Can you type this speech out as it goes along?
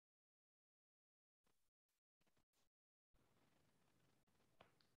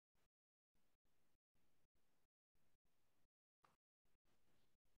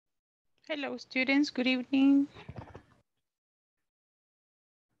Hello, students. Good evening.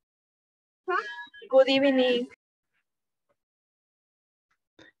 Good evening.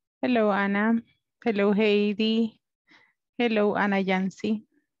 Hello, Anna. Hello, Heidi. Hello, Anna Yancy.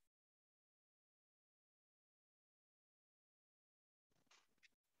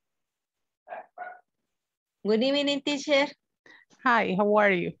 Good evening, teacher. Hi, how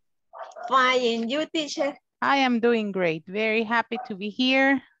are you? Fine, and you, teacher? I am doing great. Very happy to be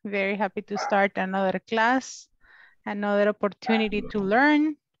here. Very happy to start another class, another opportunity to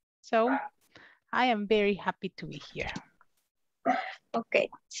learn. So I am very happy to be here. Okay.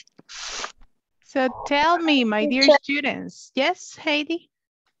 So tell me, my dear Teacher. students. Yes, Heidi?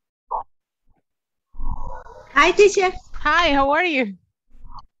 Hi, teacher. Hi, how are you?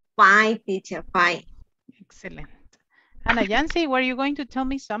 Fine, teacher, fine. Excellent. Anna Yancy, were you going to tell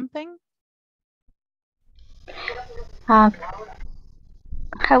me something?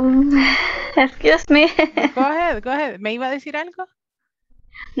 Excuse me. Go ahead, go ahead. ¿Me iba a decir algo?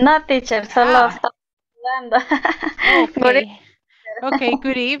 No, teacher, solo estaba jugando. Okay. Okay,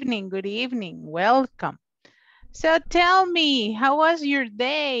 good evening, welcome. So tell me, how was your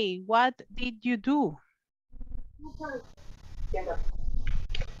day? What did you do?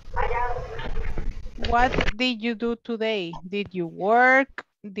 What did you do today? Did you work?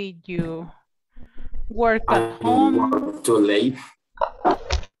 Did you work at home? Work too late.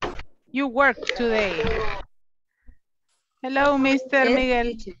 You worked today. Hello, Mr. Yes, Miguel.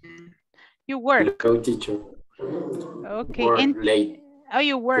 teacher. You work. Hello, teacher. Okay. Work And late. oh,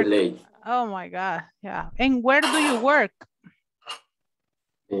 you work. Late. Oh my God. Yeah. And where do you work?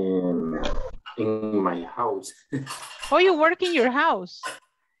 In my house. Oh, you work in your house.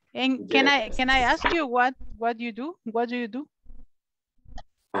 And Yes. can I ask you what you do? What do you do?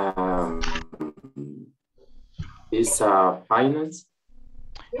 It's finance.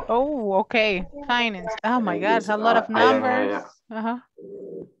 Oh, okay. Finance. Oh my God, Yes, a lot of numbers.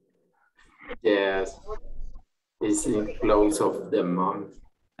 Yes. It's in close of the month.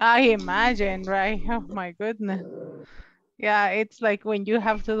 I imagine, right? Oh my goodness. Yeah, it's like when you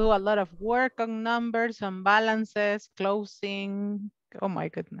have to do a lot of work on numbers, on balances, closing. Oh my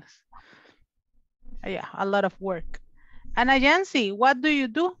goodness. Yeah, a lot of work. And Ayansi, what do you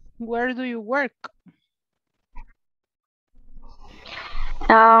do? Where do you work?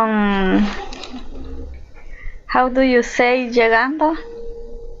 How do you say llegando?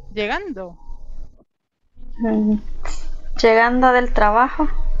 Llegando. Llegando del trabajo.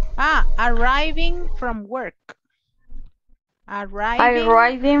 Ah, arriving from work.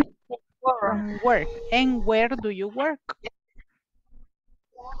 Arriving from work. And where do you work?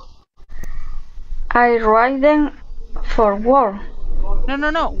 Arriving for work.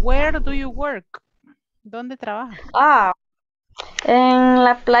 No. Where do you work? ¿Dónde trabaja? En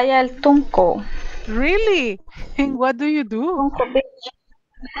la playa del Tunco. Really? And what do you do? Tunco Beach.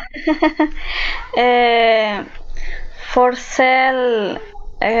 For sell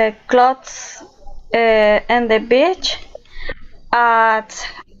clothes in the beach and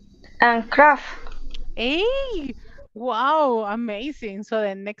craft. Hey, wow, amazing. So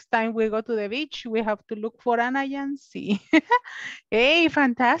the next time we go to the beach, we have to look for Ana Yancy. Hey,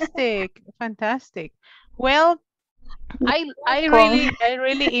 fantastic, fantastic. Well, I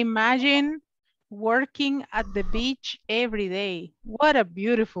really imagine working at the beach every day. What a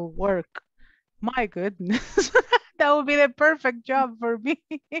beautiful work. My goodness. That would be the perfect job for me.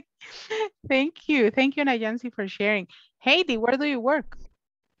 Thank you. Thank you, Nayansi, for sharing. Heidi, where do you work?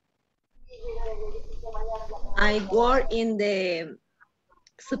 I work in the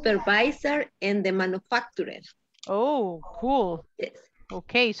supervisor and the manufacturer. Oh, cool. Yes.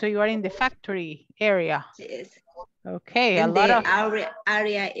 Okay, so you are in the factory area. Yes. Okay, And a lot of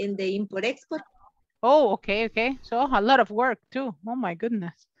area in the import-export. Oh, okay. So a lot of work too. Oh my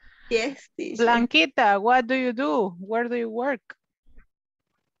goodness. Yes, teacher. Blanquita, what do you do? Where do you work?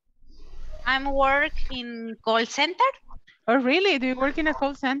 I'm work in call center. Oh, really? Do you work in a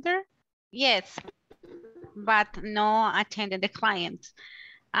call center? Yes, but no attending the client.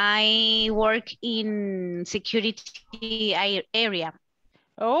 I work in security area.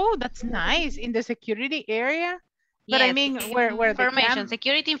 Oh, that's nice. In the security area? But yes, I mean, where information,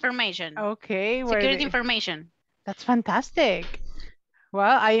 security information. Okay, security information. That's fantastic.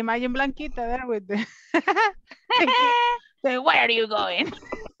 Well, I imagine Blanquita there with the where are you going?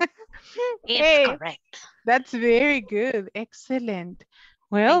 It's correct. That's very good. Excellent.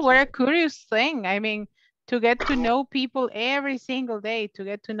 Well, what a curious thing. I mean, to get to know people every single day, to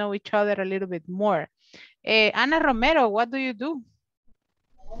get to know each other a little bit more. Ana Romero, what do you do?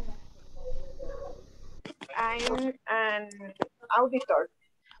 I'm an auditor.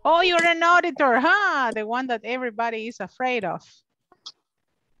 Oh, you're an auditor, huh? The one that everybody is afraid of.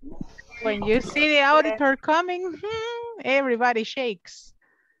 When you see the auditor coming, everybody shakes.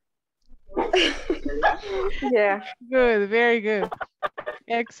 Yeah. Good, very good.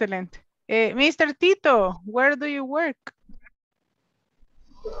 Excellent. Mr. Tito, where do you work?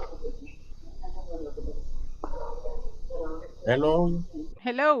 Hello.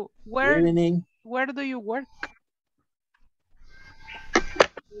 Hello, Good evening. where do you work?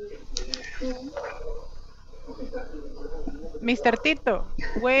 Mr. Tito,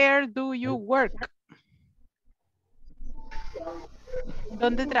 where do you work?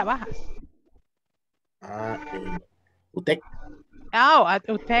 ¿Dónde trabajas? In UTEC. Oh, at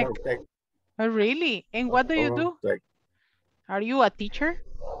UTEC. UTEC. Oh, really? And what do you do? UTEC. Are you a teacher?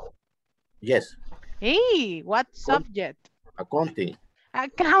 Yes. Hey, what subject? Accounting.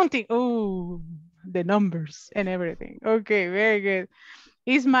 Accounting. Oh, the numbers and everything. Okay, very good.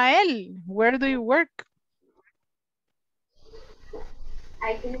 Ismael, where do you work?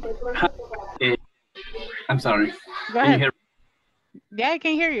 I'm sorry. Go ahead. Yeah, I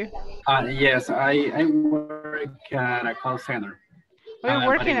can hear you. Yes, I work at a call center. Oh, you're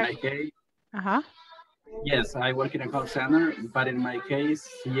working at... Uh-huh. Yes, I work in a call center, but in my case,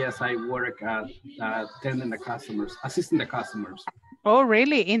 yes, I work at attending the customers, assisting the customers. Oh,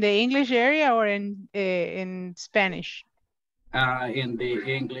 really? In the English area or in Spanish? In the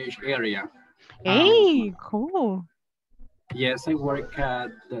English area. Hey, cool. Yes, I work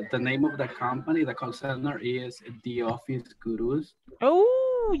at the name of the company, the call center is The Office Gurus.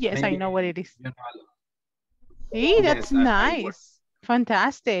 Oh, yes, I know what it is. You know, Hey, that's nice.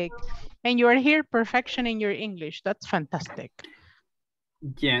 Fantastic. And you're here perfectioning your English. That's fantastic.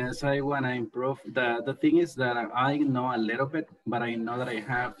 Yes, I want to improve. The thing is that I know a little bit, but I know that I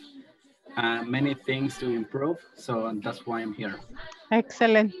have many things to improve. So that's why I'm here.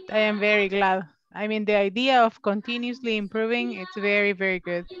 Excellent. I am very glad. I mean, the idea of continuously improving, it's very, very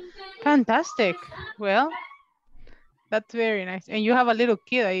good. Fantastic. Well, that's very nice. And you have a little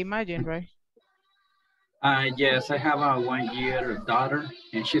kid, I imagine, right? Yes, I have a 1-year daughter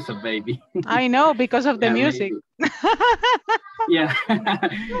and she's a baby. I know, because of the music. Yeah.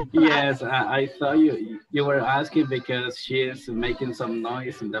 Yes, I thought you were asking because she is making some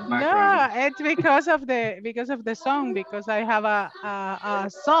noise in the background. No, it's because of the song, because I have a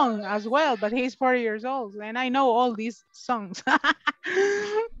song as well, but he's 4 years old and I know all these songs.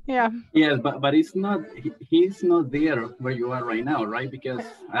 Yeah. Yes, but it's not, he's not there where you are right now, right? Because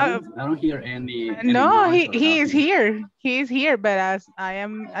I don't hear any no, he is here. He is here, but as I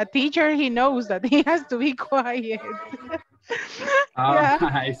am a teacher, he knows that he has to be quiet. Yeah.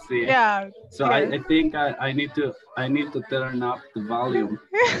 I see. Yeah. So I think I need to turn up the volume.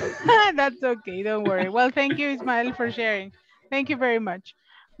 That's okay, don't worry. Well, thank you, Ismael, for sharing. Thank you very much.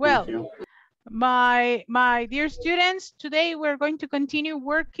 Well, my dear students, today we're going to continue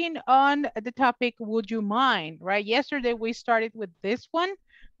working on the topic, would you mind, right? Yesterday we started with this one,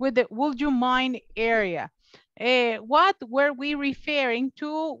 with the would you mind area. What were we referring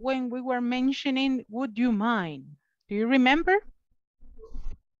to when we were mentioning would you mind? Do you remember?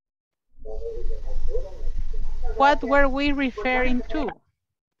 What were we referring to?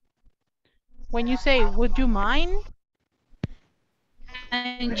 When you say, would you mind?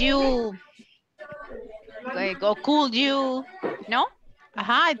 And you, like, or could you, no?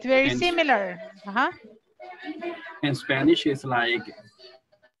 It's very similar. In Spanish, it's like,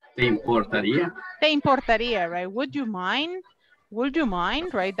 ¿te importaría? Te importaría, right? Would you mind? Would you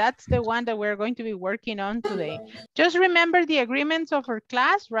mind, right? That's the one that we're going to be working on today. Just remember the agreements of our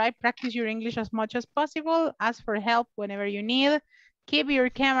class, right? Practice your English as much as possible. Ask for help whenever you need. Keep your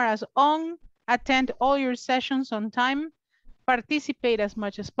cameras on. Attend all your sessions on time. Participate as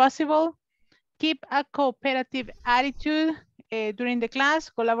much as possible. Keep a cooperative attitude during the class.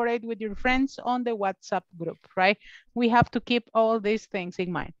 Collaborate with your friends on the WhatsApp group, right? We have to keep all these things in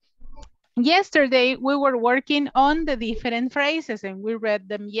mind. Yesterday, we were working on the different phrases and we read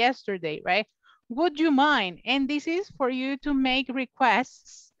them yesterday, right? Would you mind? And this is for you to make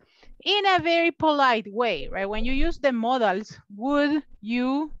requests in a very polite way, right? When you use the modals, would,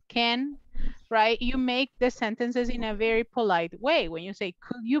 you, can, right? You make the sentences in a very polite way. When you say,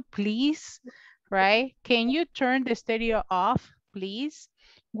 could you please, right? Can you turn the stereo off, please?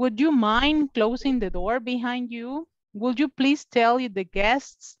 Would you mind closing the door behind you? Would you please tell the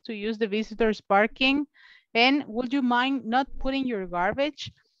guests to use the visitors parking? And would you mind not putting your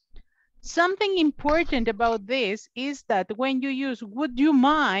garbage? Something important about this is that when you use would you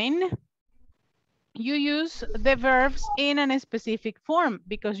mind, you use the verbs in a specific form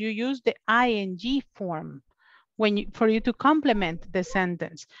because you use the ing form. for you to complement the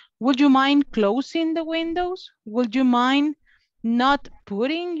sentence. Would you mind closing the windows? Would you mind not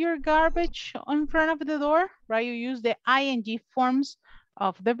putting your garbage in front of the door? Right? You use the ing forms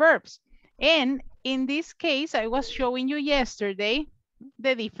of the verbs. And in this case, I was showing you yesterday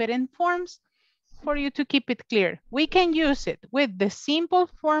the different forms for you to keep it clear. We can use it with the simple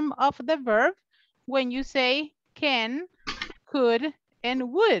form of the verb when you say can, could,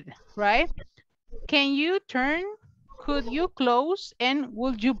 and would, right? Can you turn, could you close, and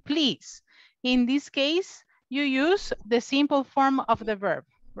would you please? In this case, you use the simple form of the verb,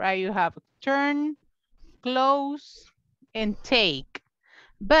 right? You have turn, close, and take.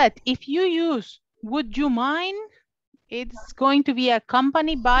 But if you use would you mind, it's going to be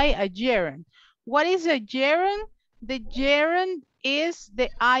accompanied by a gerund. What is a gerund? The gerund is the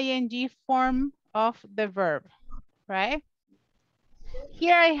ing form of the verb, right?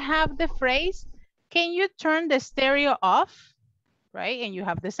 Here I have the phrase, can you turn the stereo off? Right, and you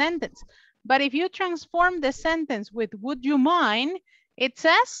have the sentence. But if you transform the sentence with would you mind, it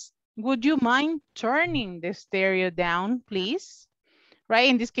says, would you mind turning the stereo down, please? Right,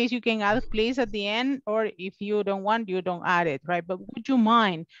 in this case, you can add please at the end, or if you don't want, you don't add it, right? But would you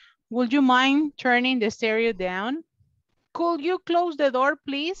mind? Would you mind turning the stereo down? Could you close the door,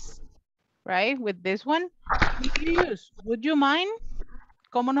 please? Right, with this one, if you use would you mind,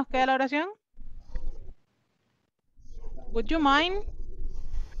 ¿cómo nos queda la oración? Would you mind?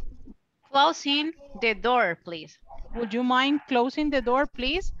 Closing the door, please. Would you mind closing the door,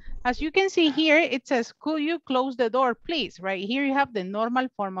 please? As you can see here, it says, could you close the door, please? Right here you have the normal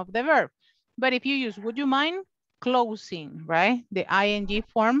form of the verb. But if you use, would you mind closing, right? The ing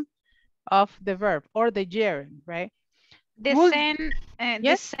form of the verb or the gerund, right? The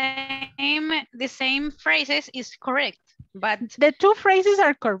Yes? the same phrases is correct, but the two phrases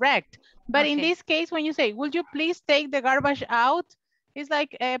are correct. But in okay. this case, when you say, would you please take the garbage out? It's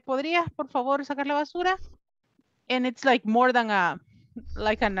like, ¿podrías, por favor, sacar la basura? And it's like more than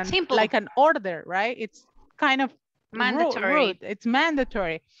like an order, right? It's kind of mandatory. rude. It's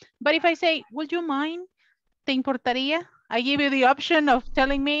mandatory. But if I say, would you mind? ¿Te importaría? I give you the option of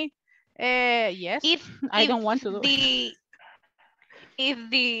telling me, yes, I don't want to do it. If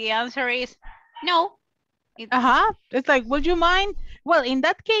the answer is no. It's like, would you mind? Well, in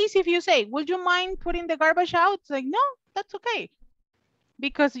that case, if you say, would you mind putting the garbage out? It's like, no, that's okay.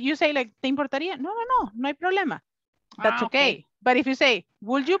 Because you say like, ¿te importaría? No hay problema. That's okay. But if you say,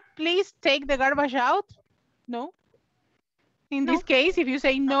 would you please take the garbage out? No. In this case, if you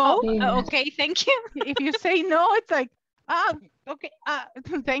say no. Okay, thank you. If you say no, it's like, okay,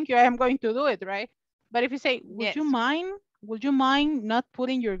 thank you, I am going to do it, right? But if you say, would you mind not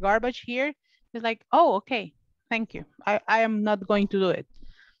putting your garbage here? It's like, oh, okay, thank you. I am not going to do it.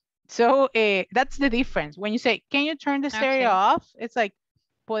 So that's the difference. When you say, can you turn the stereo off? It's like,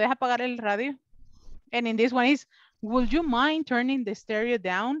 ¿puedes apagar el radio? And in this one is, would you mind turning the stereo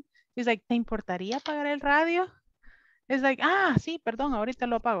down? It's like, ¿te importaría apagar el radio? It's like, sí, perdón, ahorita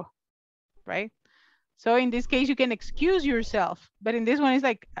lo apago, right? So in this case, you can excuse yourself. But in this one, it's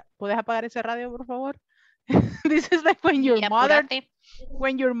like, ¿puedes apagar ese radio, por favor? This is like when your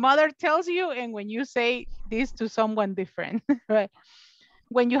mother tells you and when you say this to someone different, right?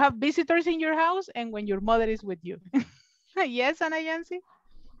 When you have visitors in your house and when your mother is with you. Yes, Ana Yancy?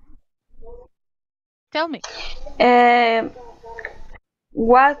 Tell me.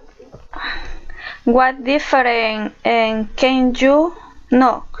 What difference can you,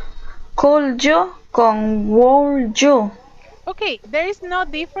 no, could you con would you? Okay, there is no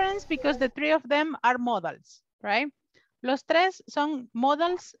difference because the three of them are modals, right? Los tres son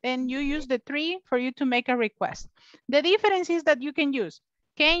modals and you use the three for you to make a request. The difference is that you can use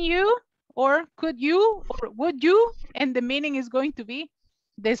can you or could you or would you, and the meaning is going to be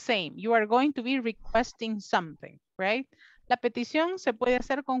the same. You are going to be requesting something, right? La petición se puede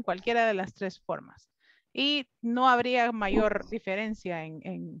hacer con cualquiera de las tres formas y no habría mayor diferencia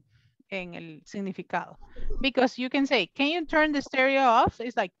en el significado. Because you can say, can you turn the stereo off?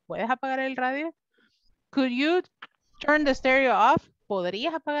 It's like, ¿puedes apagar el radio? Could you turn the stereo off?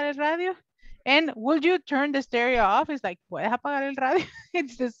 ¿Podrías apagar el radio? And would you turn the stereo off? It's like, ¿puedes apagar el radio?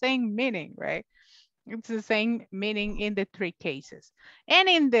 It's the same meaning, right? It's the same meaning in the three cases. And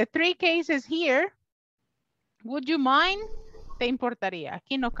in the three cases here, would you mind? ¿Te importaría?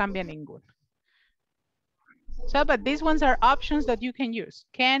 Aquí no cambia ninguno. So, but these ones are options that you can use.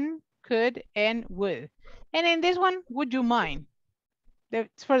 Can, could, and would. And in this one, would you mind?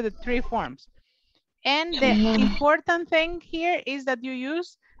 That's for the three forms. And the important thing here is that you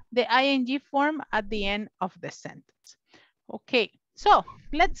use the ing form at the end of the sentence. Okay, so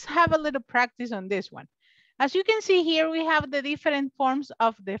let's have a little practice on this one. As you can see here, we have the different forms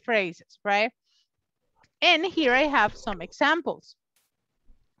of the phrases, right? And here I have some examples.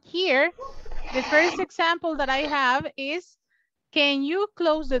 Here, the first example that I have is, can you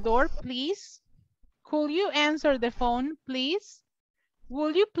close the door, please? Could you answer the phone, please?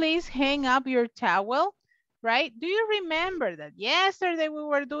 Will you please hang up your towel? Right? Do you remember that yesterday we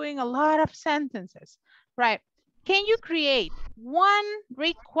were doing a lot of sentences, right? Can you create one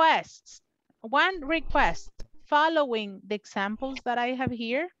request following the examples that I have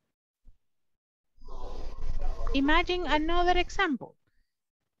here? Imagine another example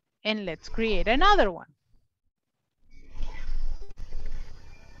and let's create another one.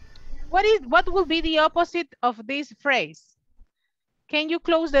 What will be the opposite of this phrase? Can you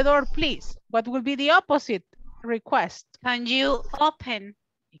close the door, please? What will be the opposite request? Can you open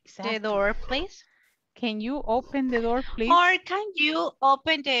the door, please? Can you open the door, please? Or can you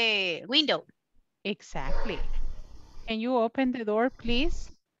open the window? Exactly. Can you open the door,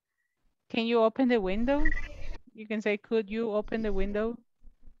 please? Can you open the window? You can say, could you open the window?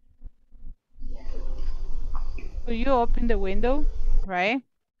 Could you open the window, right?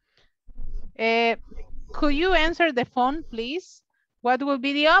 Could you answer the phone, please? What will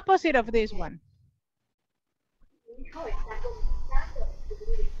be the opposite of this one?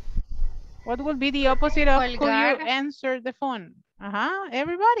 What will be the opposite of could you answer the phone?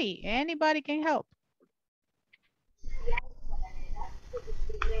 Everybody, anybody can help.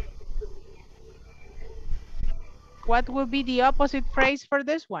 What will be the opposite phrase for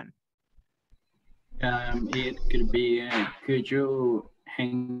this one? It could be, could you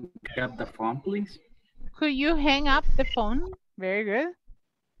hang up the phone, please? Could you hang up the phone? Very good.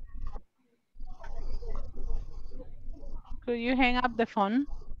 Could you hang up the phone,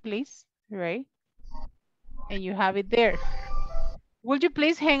 please? Right. And you have it there. Would you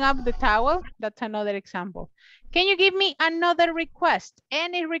please hang up the towel? That's another example. Can you give me another request?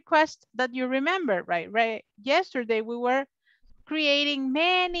 Any request that you remember, right? Yesterday we were creating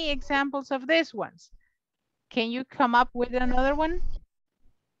many examples of these ones. Can you come up with another one?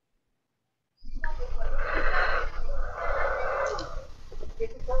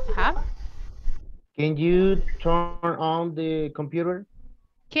 Can you turn on the computer?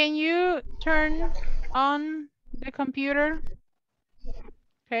 Can you turn on the computer?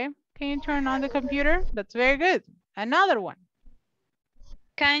 Okay, can you turn on the computer? That's very good. Another one.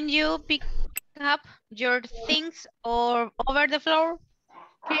 Can you pick up your things or over the floor?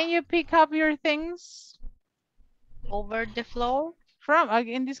 Can you pick up your things? Over the floor? From,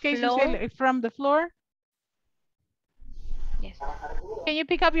 in this case, floor? You say from the floor? Yes. Can you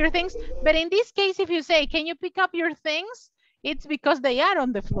pick up your things? But in this case, if you say, can you pick up your things? It's because they are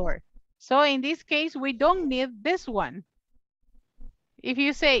on the floor. So in this case, we don't need this one. If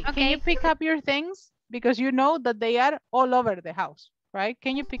you say, okay, can you pick up your things? Because you know that they are all over the house, right?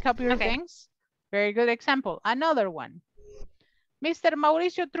 Can you pick up your things? Very good example. Another one. Mr.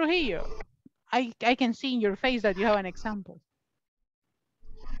 Mauricio Trujillo. I can see in your face that you have an example.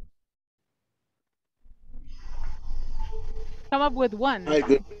 Come up with one. Hi,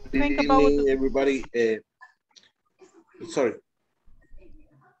 good evening, everybody. Sorry.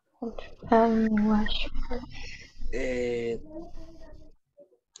 Can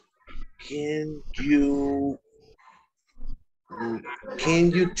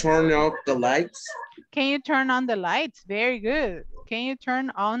you turn off the lights? Can you turn on the lights? Very good. Can you turn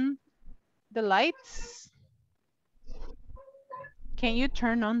on the lights? Can you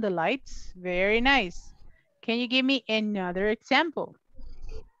turn on the lights? Very nice. Can you give me another example?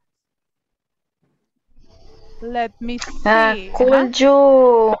 Let me see. Could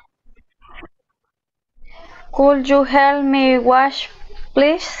you help me wash,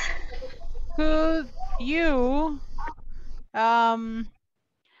 please? Could you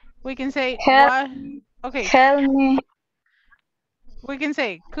we can say okay. Help me. We can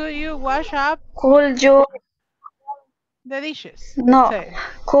say, could you wash up? Could you the dishes? No.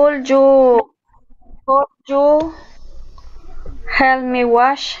 Could you help me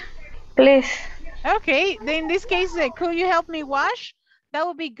wash, please? Okay, then in this case, could you help me wash? That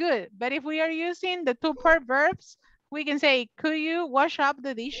would be good. But if we are using the two-part verbs, we can say, could you wash up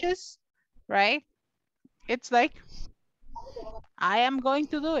the dishes? Right? It's like, I am going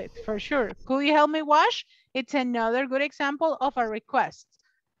to do it for sure. Could you help me wash? It's another good example of a request,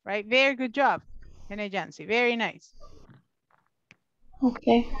 right? Very good job, Jancy. Very nice.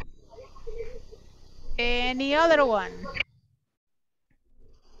 Okay. Any other one?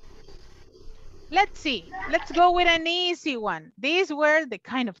 Let's see. Let's go with an easy one. These were the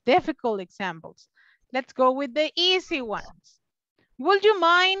kind of difficult examples. Let's go with the easy ones. Would you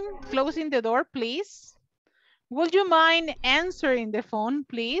mind closing the door, please? Would you mind answering the phone,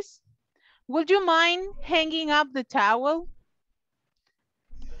 please? Would you mind hanging up the towel?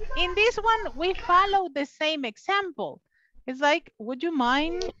 In this one, we follow the same example. It's like, would you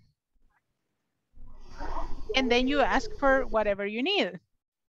mind? And then you ask for whatever you need.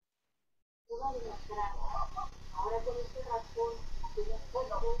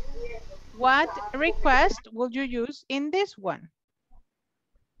 What request would you use in this one?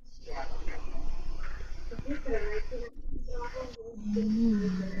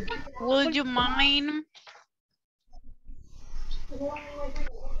 Would you mind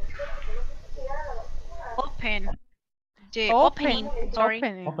opening the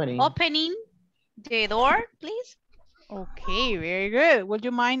door, please? Okay, very good. Would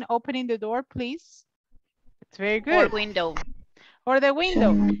you mind opening the door, please? It's very good. Or window. Or the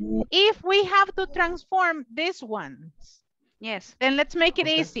window. If we have to transform these ones, yes, then let's make it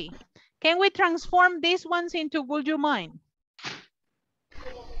easy. Can we transform these ones into would you mind?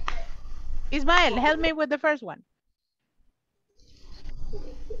 Ismael, help me with the first one.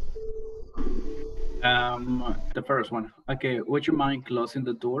 The first one. Okay, would you mind closing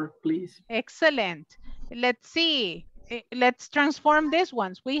the door, please? Excellent. Let's see. Let's transform these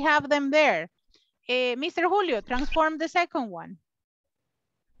ones. We have them there. Mr. Julio, transform the second one.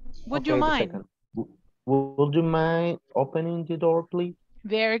 Would you mind? Would you mind opening the door, please?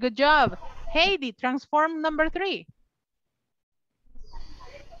 Very good job. Heidi, transform number 3.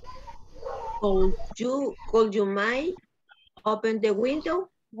 Could you mind open the window?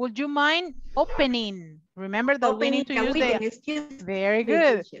 Would you mind opening? Remember that we need to use the... Very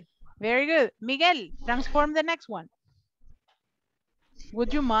good. Very good. Miguel, transform the next one.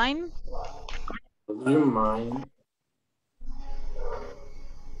 Would you mind? Would you mind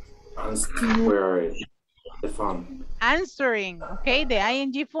answering the phone? Answering. Okay, the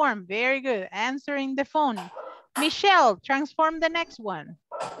ing form. Very good. Answering the phone. Michelle, transform the next one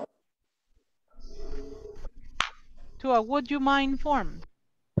to a would you mind form.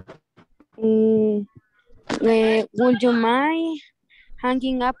 Would you mind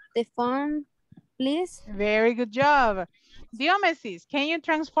hanging up the phone, please? Very good job. Diomedes, can you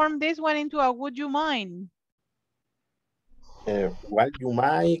transform this one into a would you mind? Would you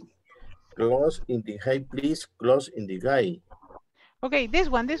mind close in the hay, please? Close in the guy. Okay, this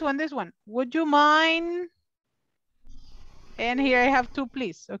one. Would you mind? And here I have 2,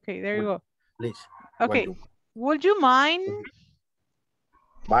 please. Okay, there you go. Please. Okay, would you mind?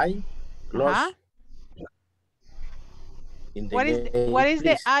 Mind? Close. What is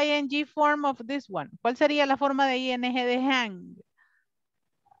the ing form of this one? ¿Cuál sería la forma de ing de hang?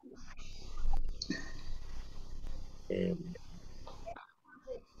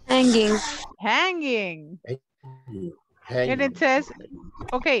 Hanging. Hanging. And it says,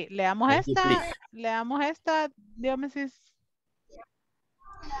 okay, leamos esta, Diomedes.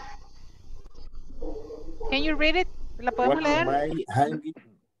 Can you read it? ¿La podemos leer?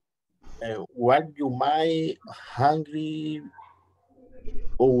 What you might hungry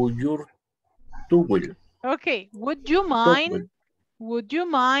or your towel. Okay, would you mind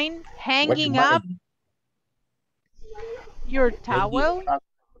hanging up your towel?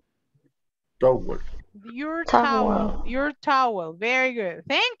 Your towel. Very good.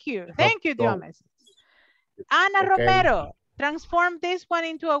 Thank you, Diomedes. Ana Romero, transform this one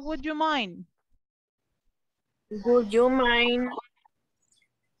into a would you mind? Would you mind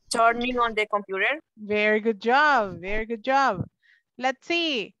turning on the computer? Very good job. Let's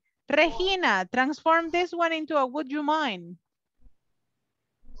see. Regina, transform this one into a would you mind?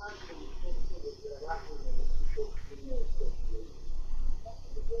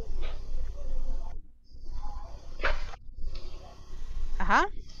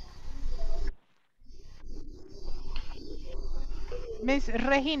 Miss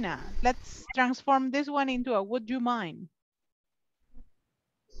Regina, let's transform this one into a would you mind?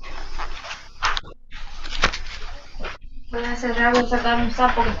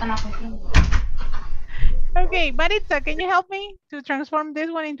 Okay, Maritza, can you help me to transform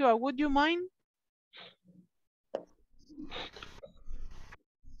this one into a would you mind?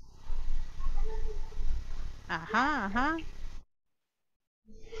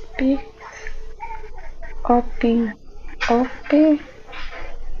 Open.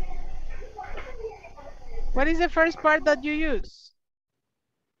 What is the first part that you use?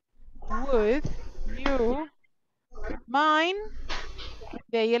 Would you mind?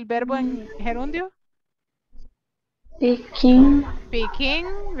 De ahí el verbo en gerundio. Picking.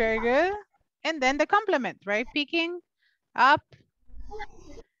 Very good. And then the complement, right? Picking up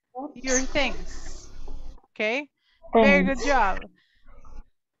your things. Okay. Very good job.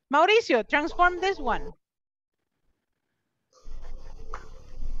 Mauricio, transform this one.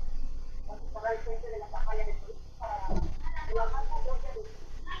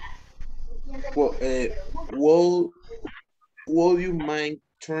 Well, will you mind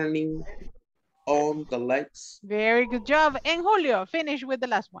turning on the lights? Very good job. And Julio, finish with the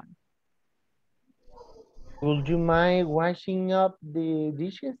last one. Would you mind washing up the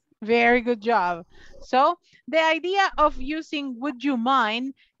dishes? Very good job. So the idea of using would you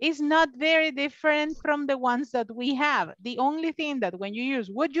mind is not very different from the ones that we have. The only thing that when you use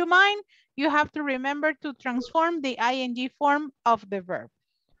would you mind, you have to remember to transform the ing form of the verb,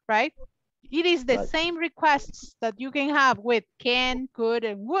 right? It is the same requests that you can have with can, could,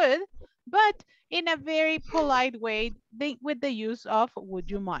 and would, but in a very polite way with the use of would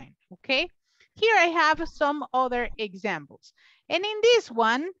you mind, okay? Here I have some other examples. And in this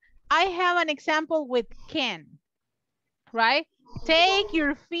one, I have an example with can, right? Take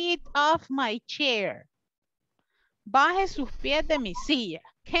your feet off my chair. Baje sus pies de mi silla.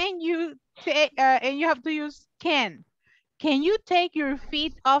 Can you take, and you have to use can. Can you take your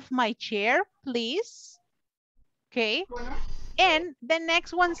feet off my chair, please? Okay. And the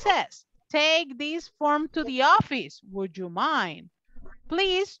next one says, take this form to the office. Would you mind?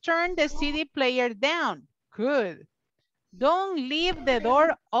 Please turn the CD player down. Good. Don't leave the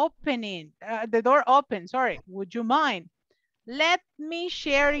door open, sorry. Would you mind? Let me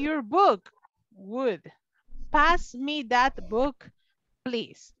share your book. Would. Pass me that book,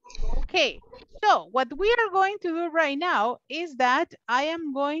 please. Okay, so what we are going to do right now is that I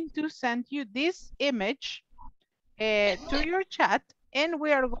am going to send you this image to your chat and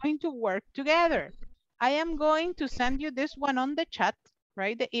we are going to work together. I am going to send you this one on the chat,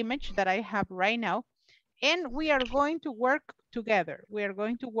 right? The image that I have right now. And we are going to work together. We are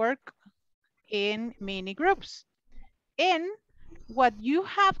going to work in mini groups. And what you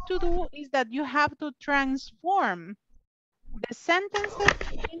have to do is that you have to transform the sentences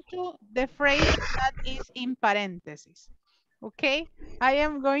into the phrase that is in parentheses. Okay, I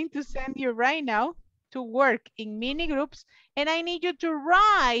am going to send you right now to work in mini groups and I need you to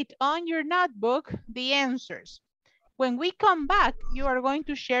write on your notebook the answers. When we come back, you are going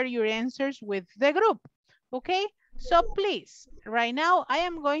to share your answers with the group. Okay, so please, right now I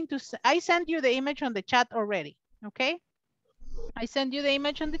am going to, I sent you the image on the chat already. Okay, I sent you the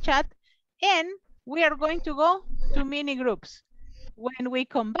image on the chat and we are going to go to mini groups. When we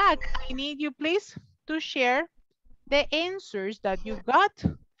come back, I need you please to share the answers that you got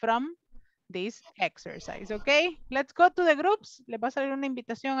from this exercise, okay? Let's go to the groups. Les va a salir una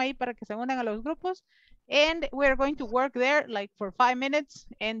invitación ahí para que se unan a los grupos. And we're going to work there like for 5 minutes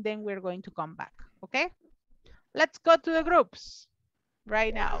and then we're going to come back, okay? Let's go to the groups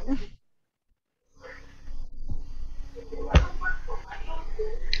right now.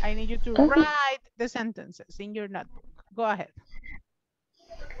 I need you to write the sentences in your notebook. Go ahead.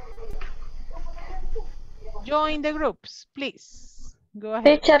 Join the groups, please. Go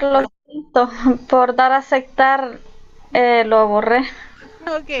ahead. Teacher, lo siento por dar a aceptar, lo borré.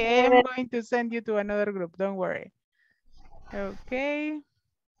 Okay, I am going to send you to another group. Don't worry. Okay.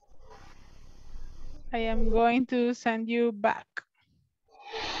 I am going to send you back.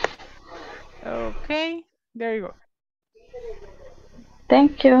 Okay, there you go.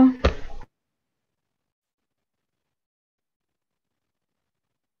 Thank you.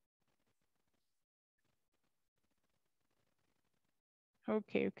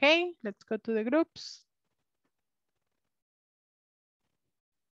 Okay, let's go to the groups.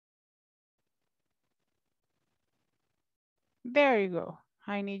 There you go.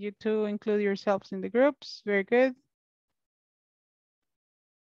 I need you to include yourselves in the groups. Very good.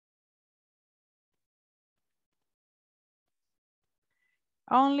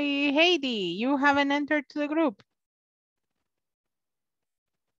 Only Heidi, you haven't entered to the group.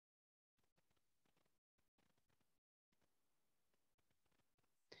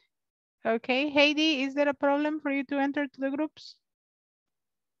 Okay, Heidi, is there a problem for you to enter to the groups?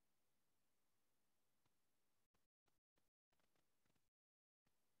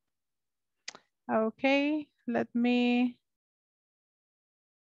 Okay, let me...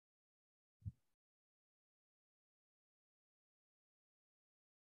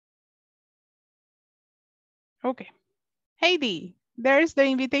 Okay. Heidi, there's the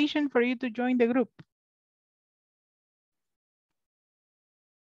invitation for you to join the group.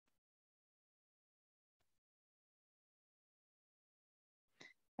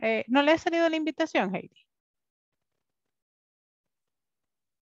 ¿No le ha salido la invitación, Heidi?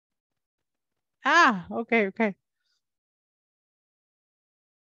 Ah, okay.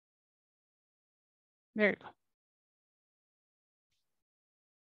 There you go.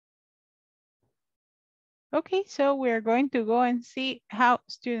 Okay, so we're going to go and see how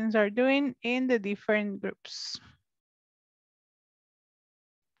students are doing in the different groups.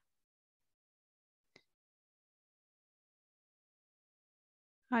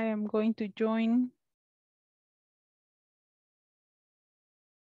 I am going to join.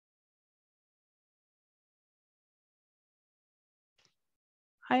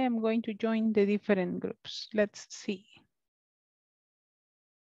 I am going to join the different groups. Let's see.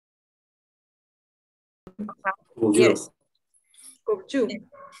 Yes.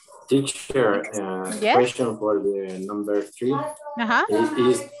 Teacher, Yes. question for the number 3.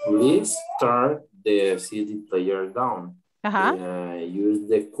 Is please start the CD player down. Use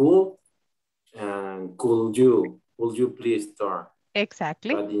the cool and could you please start?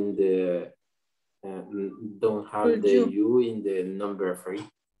 Exactly. But in the don't have the you in the number 3.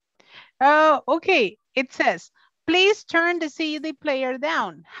 Oh, okay. It says, please turn the CD player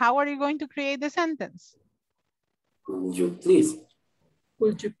down. How are you going to create the sentence? Could you please?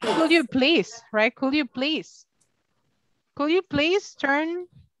 Could you please, right? Could you please? Could you please turn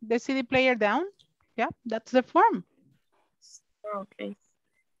the CD player down? Yeah, that's the form. Okay.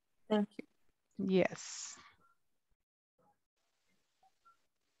 Thank you. Yes.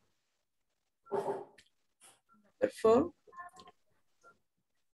 Therefore,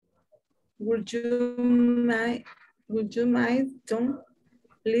 would you mind don't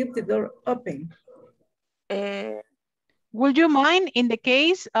leave the door open? Would you mind in the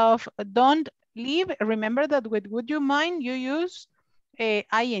case of don't leave? Remember that with would you mind you use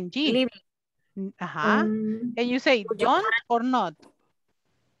ing. Leaving. And you say don't or not?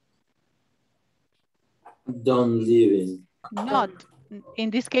 Don't leave. Not. In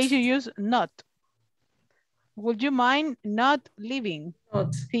this case you use not. Would you mind not leaving?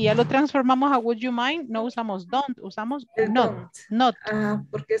 Not. Si ya lo transformamos a would you mind, no usamos don't, usamos not. Don't. Not.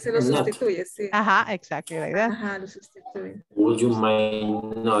 Porque se lo sustituye, sí. Ajá, exactly like that. Ajá, lo sustituye. Would you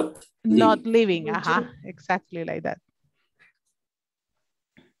mind not not leaving? Ajá, exactly like that.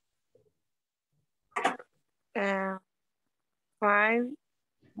 Fine.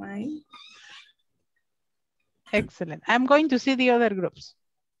 Excellent. I'm going to see the other groups.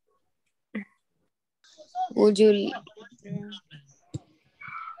 Would you,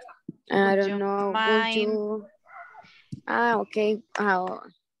 I don't know, would you, okay.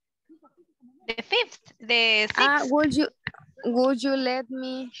 The 5th, the 6th. Would you let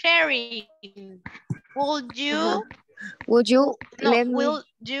me? Sharing. Would you? Would you let me? Will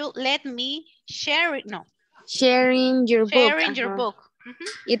you let me share it? No. Sharing your book. Sharing your book.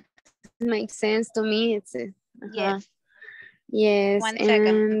 It makes sense to me. It's yes. Yes. 1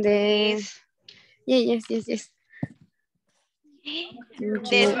 second, please. Yes. The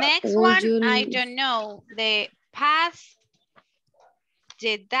next one, I don't know. The pass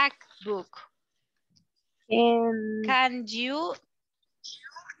the duck book. Can you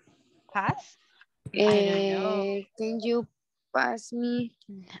pass? I don't know. Can you pass me?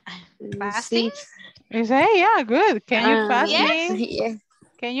 Passing? You say, yeah, good. Can you pass yes. me? Yes.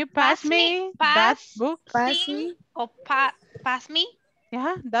 Can you pass me that book? Pass me? Or pass me?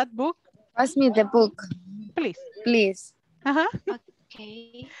 Yeah, that book. Pass me the book. Please. Please.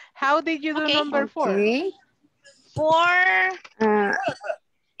 Okay. How did you do number 4? 4.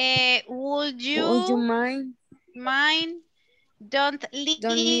 Would you mind don't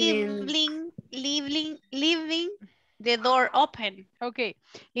leaving the door open? Okay.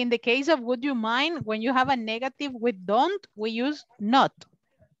 In the case of would you mind, when you have a negative with don't, we use not.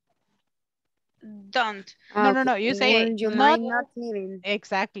 Don't. No. You say would you mind not leaving?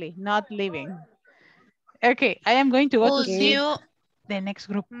 Exactly, not leaving. Okay, I am going to go to see the next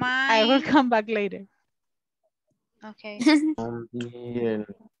group. I will come back later. Okay. Ya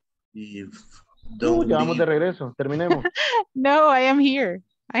vamos de regreso. Terminemos. No, I am here.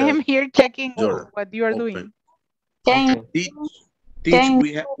 I am here checking what you are doing. Teach,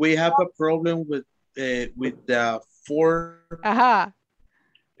 we have a problem with the 4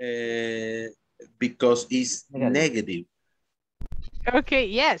 because it's negative. Okay,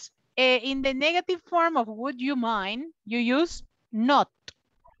 yes. In the negative form of would you mind, you use not.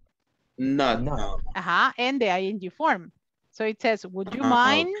 Not. And the ing form. So it says, would you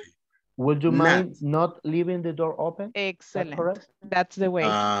mind? Okay. Would you mind not leaving the door open? Excellent. That's the way.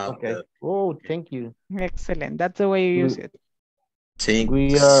 Okay. Oh, thank you. Excellent. That's the way you use it.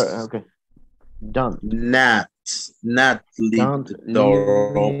 We are okay. Done. Not leave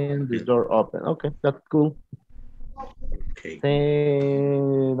the door open. Okay, that's cool. Okay.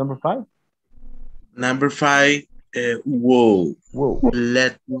 Number 5. Number 5. Whoa.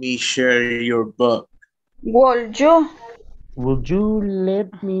 Let me share your book. Would you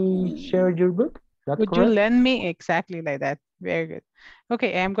let me share your book? That's Would you correct. lend me? Exactly like that. Very good.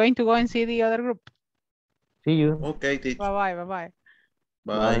 Okay, I'm going to go and see the other group. See you. Okay, teacher. Bye-bye, bye-bye.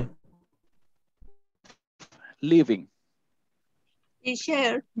 Bye. Living.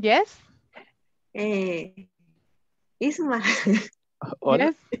 Teacher, Yes? Isma.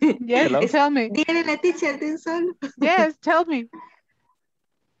 Yes? Yes, Hello? tell me. Dígale la teacher de un solo. Yes, tell me.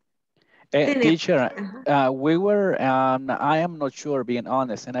 Teacher, we were, I am not sure, being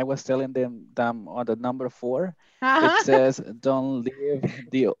honest, and I was telling them on the number 4, it says don't leave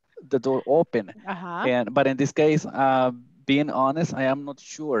the door open. But in this case, being honest, I am not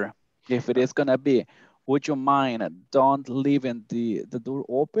sure if it is gonna be, would you mind don't leaving the door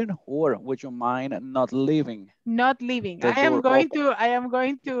open, or would you mind not leaving? Not leaving. The I am door going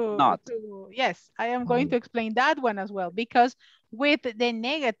open. to, Not. yes, I am going to explain that one as well, because with the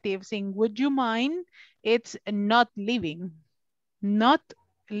negatives in would you mind, it's not leaving. Not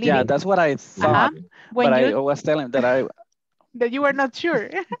leaving. Yeah, that's what I thought. But I was telling that that you were not sure.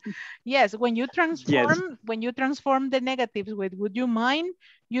 Yes, when you transform the negatives with would you mind,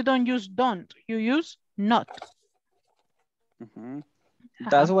 you don't use don't, you use not.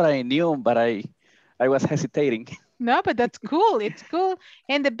 That's what I knew, but I was hesitating. No, but that's cool. It's cool.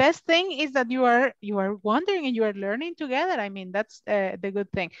 And the best thing is that you are wondering and you are learning together. I mean, that's the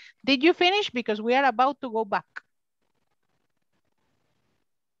good thing. Did you finish? Because we are about to go back.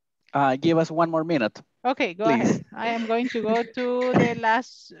 Give us 1 more minute. Okay, go ahead. I am going to go to the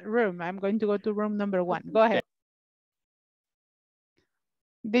last room. I'm going to go to room number 1. Go ahead.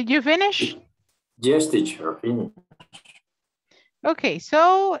 Did you finish? Yes, teacher, finish. Okay,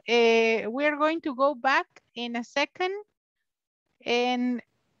 so we're going to go back in a second. And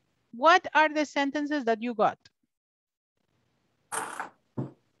what are the sentences that you got?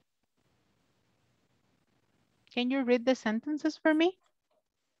 Can you read the sentences for me?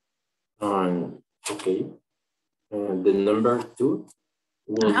 Okay. The number 2,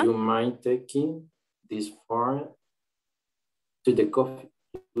 would you mind taking this form to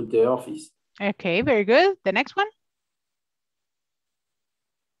the office? Okay, very good. The next one?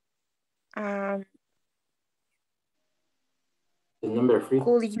 The number 3.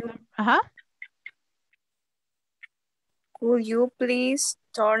 Could you please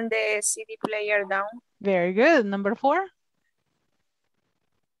turn the CD player down? Very good. Number 4?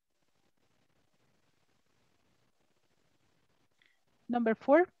 Number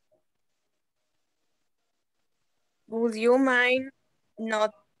 4? Would you mind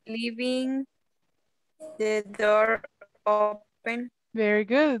not leaving the door open? Very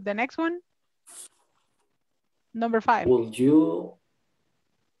good. The next one? Number 5. Would you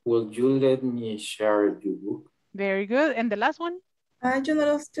let me share your book? Very good. And the last one? Yo no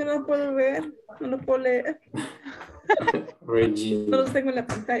los puedo ver, no los puedo leer. Regina. No los tengo en la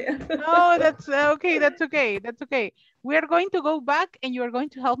pantalla. Oh, that's okay. That's okay. That's okay. We are going to go back and you are going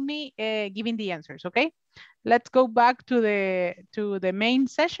to help me giving the answers, okay? Let's go back to the main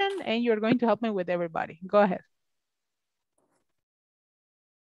session and you're going to help me with everybody. Go ahead.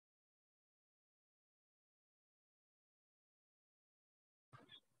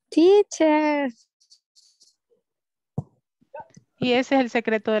 Teacher. Y ese es el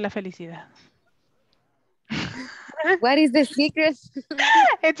secreto de la felicidad. What is the secret?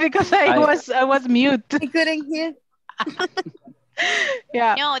 It's because I was mute. I couldn't hear.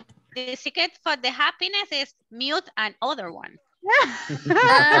 Yeah. No, the secret for the happiness is mute and other one.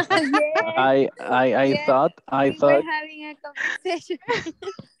 Yeah. I thought we were having a conversation.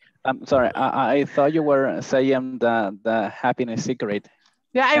 I'm sorry. I thought you were saying the happiness secret.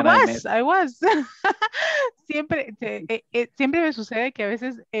 Yeah, I was. Siempre me sucede que a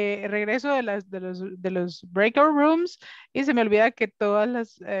veces regreso de los breakout rooms y se me olvida que todas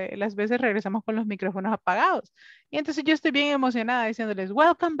las veces regresamos con los micrófonos apagados. Y entonces yo estoy bien emocionada diciéndoles,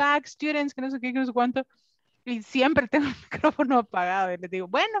 welcome back, students, que no sé qué, que no sé cuánto. Y siempre tengo el micrófono apagado y les digo,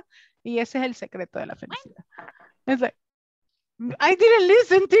 bueno, y ese es el secreto de la felicidad. It's like, I didn't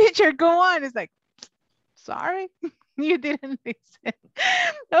listen, teacher, go on. It's like, sorry. You didn't listen.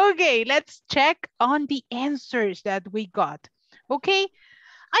 Okay, let's check on the answers that we got. Okay,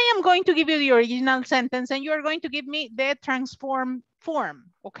 I am going to give you the original sentence and you are going to give me the transform form,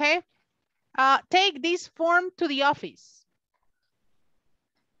 okay? Take this form to the office.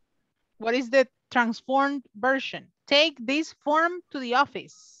 What is the transformed version? Take this form to the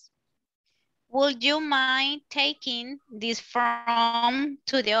office. Would you mind taking this form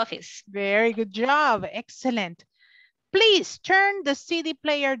to the office? Very good job. Excellent. Please turn the CD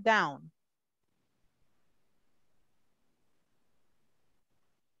player down.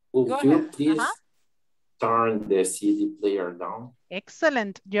 Would you please turn the CD player down.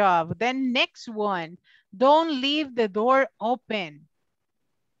 Excellent job. Then next one. Don't leave the door open.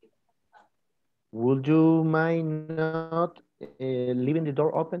 Would you mind not leaving the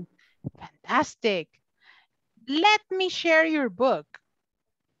door open? Fantastic. Let me share your book.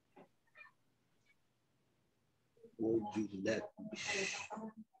 Would you let me?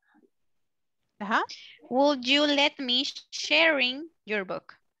 Would you let me sharing your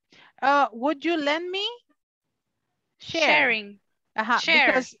book? Would you let me share? Sharing. Share.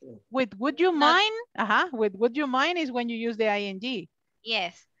 Because with would you mind? With would you mind is when you use the ing.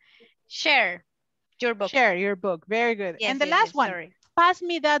 Yes. Share your book. Share your book. Very good. Yes, And the yes, last yes, one. sorry. Pass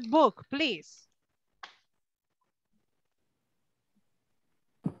me that book, please.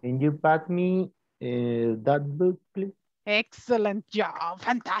 Can you pass me that book, please? Excellent job.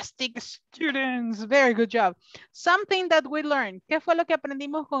 Fantastic students. Very good job. Something that we learned. ¿Qué fue lo que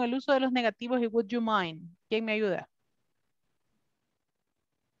aprendimos con el uso de los negativos y would you mind? ¿Quién me ayuda?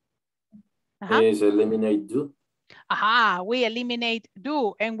 Is eliminate do. We eliminate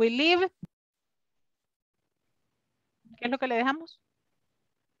do and we leave. ¿Qué es lo que le dejamos?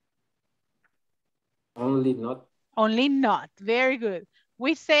 Only not. Only not. Very good.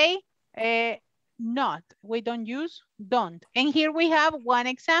 We say not. We don't use don't. And here we have one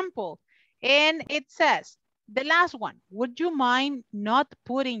example. And it says, the last one, would you mind not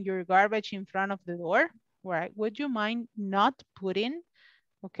putting your garbage in front of the door? Right? Would you mind not putting?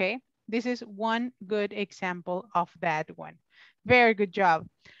 Okay. This is one good example of that one. Very good job.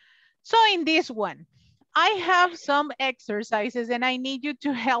 So in this one, I have some exercises and I need you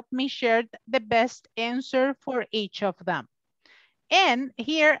to help me share the best answer for each of them. And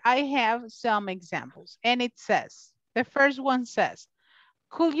here I have some examples and it says, the first one says,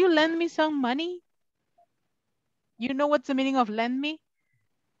 could you lend me some money? You know what's the meaning of lend me?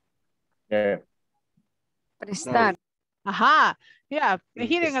 Yeah. Prestar. Yeah.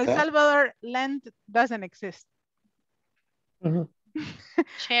 Here in El Salvador, lend doesn't exist.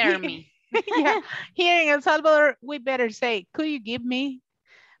 Share me. Yeah. Here in El Salvador, we better say, could you give me?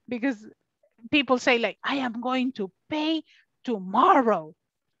 Because people say like, I am going to pay tomorrow.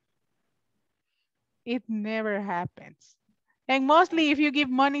 It never happens. And mostly if you give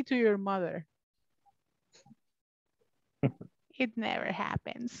money to your mother. It never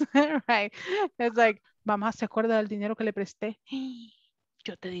happens, right? It's like, mamá, ¿se acuerda del dinero que le presté?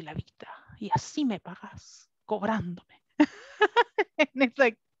 Yo te di la vida y así me pagas, cobrándome. And it's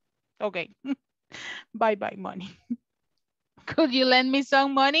like, okay, bye-bye money. Could you lend me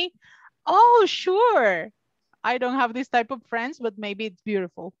some money? Oh, sure. I don't have this type of friends, but maybe it's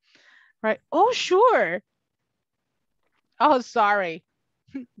beautiful, right? Oh, sure. Oh, sorry.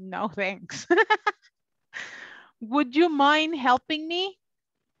 No, thanks. Would you mind helping me?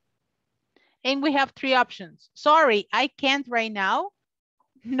 And we have three options. Sorry, I can't right now.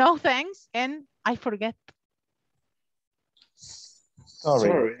 No, thanks. And I forget.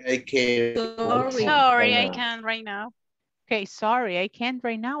 Sorry, I can't. Sorry, I can't right now. Okay, sorry, I can't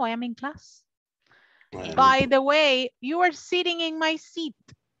right now. I am in class. By the way, you are sitting in my seat.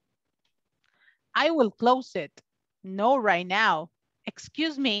 I will close it. No, right now.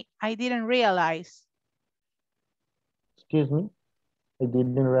 Excuse me, I didn't realize. Excuse me, I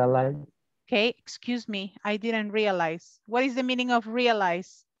didn't realize. Okay, excuse me, I didn't realize. What is the meaning of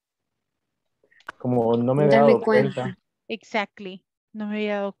realize? Como no me había dado cuenta. Exactly. No me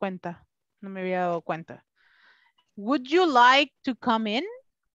había dado cuenta. No me había dado cuenta. Would you like to come in?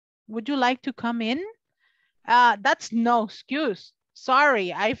 Would you like to come in? That's no excuse.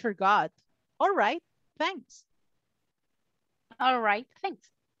 Sorry, I forgot. All right, thanks. All right, thanks.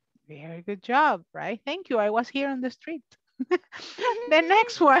 Very good job, right? Thank you. I was here on the street. The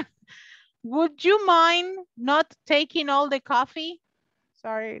next one. Would you mind not taking all the coffee?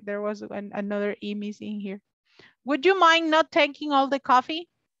 Sorry, there was another E missing here. Would you mind not taking all the coffee?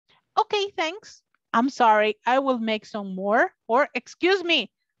 Okay, thanks. I'm sorry, I will make some more. Or excuse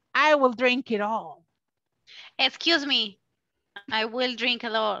me, I will drink it all. Excuse me, I will drink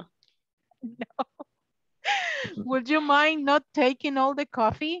it all. No. Would you mind not taking all the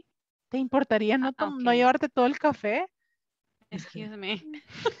coffee? ¿Te importaría no llevarte todo el café? Excuse me.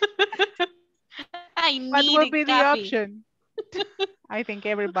 I need What would be coffee. the option? I think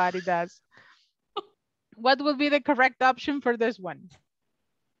everybody does. What would be the correct option for this one?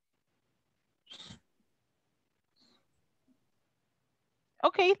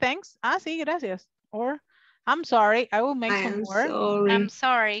 Okay, thanks. Sí, gracias. Or, I'm sorry, I will make some more. Sorry. I'm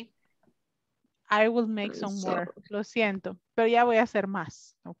sorry. I will make some more. Lo siento. Pero ya voy a hacer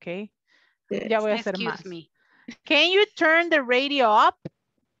más, okay? Ya voy a hacer más. Excuse me. Can you turn the radio up?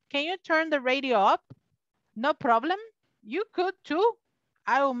 Can you turn the radio up? No problem. You could too.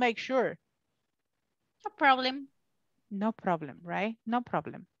 I will make sure. No problem. No problem, right? No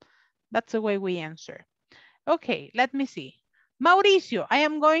problem. That's the way we answer. Okay, let me see. Mauricio, I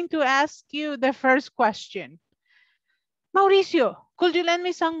am going to ask you the first question. Mauricio, could you lend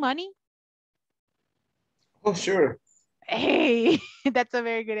me some money? Oh, sure. Hey, that's a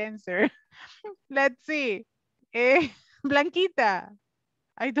very good answer. Let's see. Blanquita,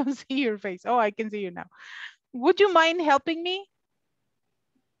 I don't see your face. Oh, I can see you now. Would you mind helping me?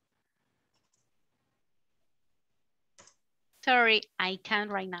 Sorry, I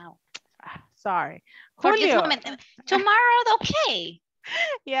can't right now. Sorry. For Julio. this moment. Tomorrow, okay.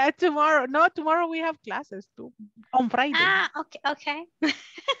 Yeah, tomorrow. No, tomorrow we have classes too. On Friday. Ah, okay, okay.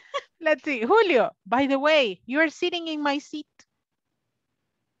 Let's see. Julio, by the way, you are sitting in my seat.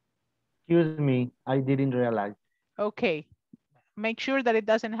 Excuse me, I didn't realize. Okay. Make sure that it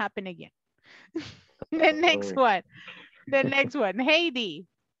doesn't happen again. The next one. The next one. Heidi,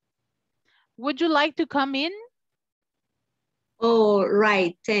 would you like to come in? All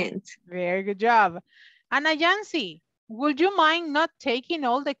right, thanks. Very good job. Ana Yancy, would you mind not taking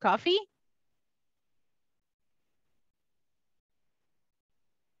all the coffee?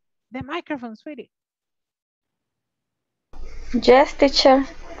 The microphone, sweetie. Yes, teacher.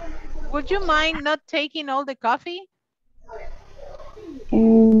 Would you mind not taking all the coffee?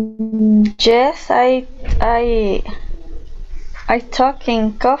 Yes, I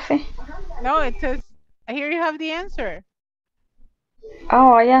talking coffee. No, it says, here you have the answer.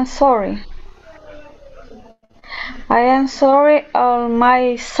 Oh, I am sorry. I am sorry, all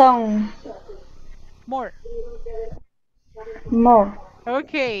my son. More. More.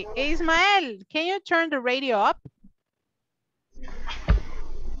 Okay, Ismael, can you turn the radio up?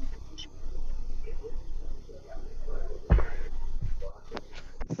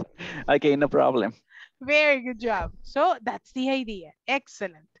 Okay, no problem. Very good job. So that's the idea.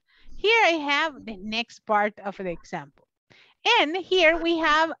 Excellent. Here I have the next part of the example. And here we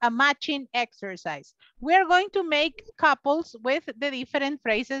have a matching exercise. We're going to make couples with the different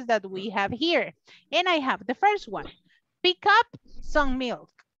phrases that we have here. And I have the first one. Pick up some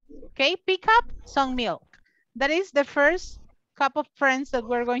milk. Okay, pick up some milk. That is the first cup of friends that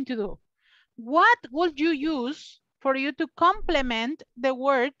we're going to do. What would you use for you to complement the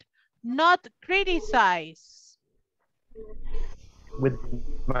word not criticize? With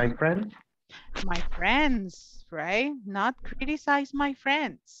my friends? My friends, right? Not criticize my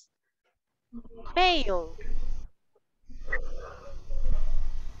friends. Fail.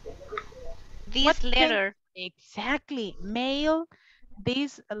 This letter. Exactly. Mail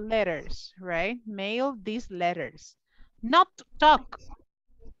these letters, right? Mail these letters. Not talk.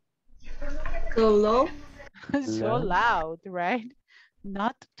 So low. So loud, right?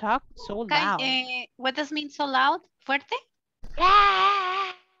 Not talk so loud. What does mean so loud? Fuerte?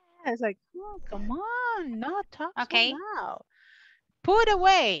 Yeah. It's like, oh, come on, not talk so loud. Put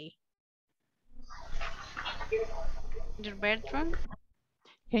away. Your bedroom?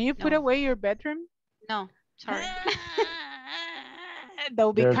 Can you put away your bedroom? No, sorry. That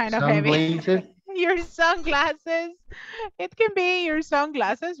would be kind of heavy. Your sunglasses. It can be your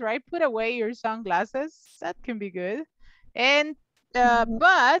sunglasses, right? Put away your sunglasses. That can be good. And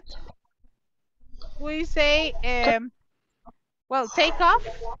but we say, well, take off.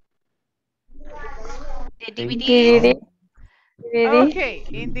 The DVD. Okay,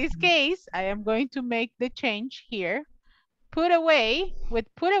 in this case, I am going to make the change here. Put away, with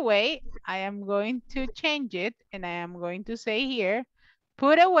put away, I am going to change it and I am going to say here,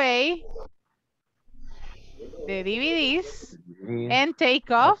 put away the DVDs and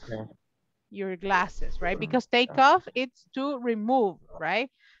take off your glasses, right? Because take off, it's to remove, right?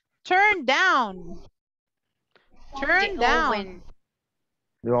 Turn down. Turn down.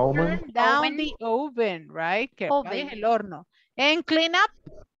 The oven. Turn down the oven, right? Que apagues el horno. And clean up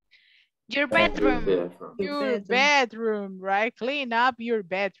your bedroom. Your bedroom, right? Clean up your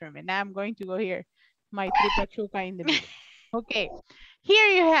bedroom. And I'm going to go here. My tripachuca in the middle. Okay. Here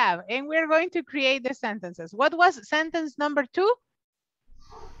you have, and we're going to create the sentences. What was sentence number 2?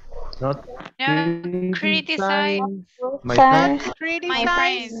 Not criticize my friends. Not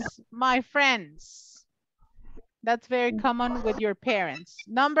criticize my friends. That's very common with your parents.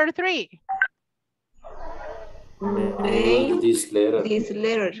 Number 3. Mail these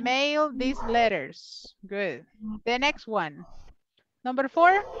letters. Mail these letters. Good. The next one. Number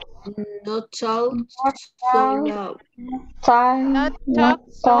 4. Not talk so loud. Not talk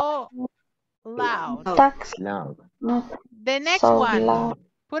so loud. The next one.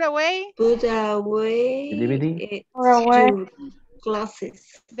 Put away. Put away DVD. your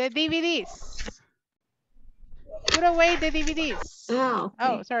glasses. The DVDs. Put away the DVDs. Oh, okay.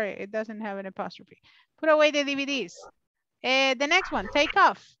 Oh, sorry, it doesn't have an apostrophe. Put away the DVDs. The next one, take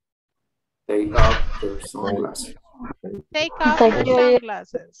off. Take off your sunglasses. Take off your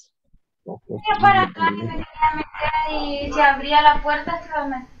sunglasses.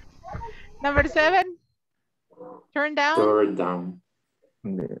 Number 7, turn down. Turn down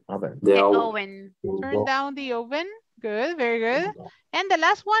The oven. the oven. Turn down the oven. Good, very good. And the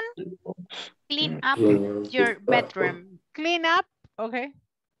last one, Clean up your bedroom. clean up. Okay.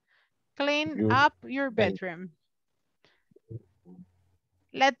 Clean up your bedroom.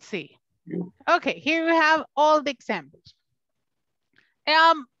 Let's see. Okay, here we have all the examples.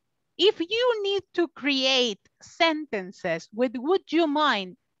 If you need to create sentences with would you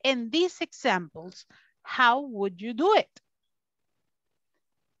mind in these examples, how would you do it?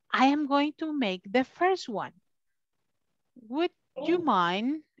 I am going to make the first one. Would you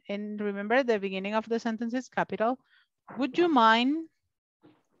mind, and remember the beginning of the sentence is capital, would you mind,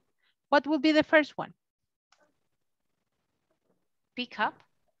 what would be the first one? Pick up.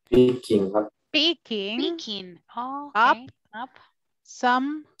 picking up Picking. Oh, okay. Up.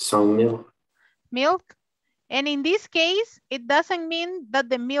 some Milk. And in this case, it doesn't mean that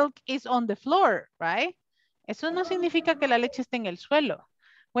the milk is on the floor, right? Eso no significa que la leche esté en el suelo.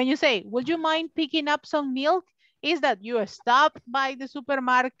 When you say, would you mind picking up some milk? Is that you stop by the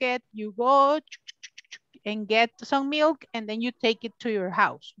supermarket, you go and get some milk, and then you take it to your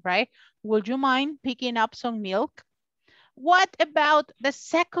house, right? Would you mind picking up some milk? What about the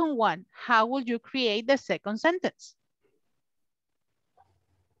second one? How would you create the second sentence?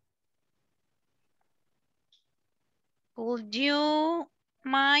 Would you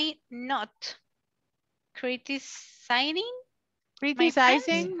mind not criticizing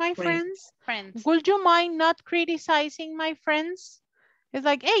my friends? Would you mind not criticizing my friends? It's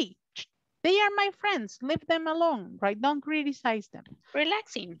like, hey, they are my friends. Leave them alone, right? Don't criticize them.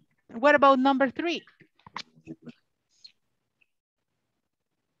 Relaxing. What about number 3?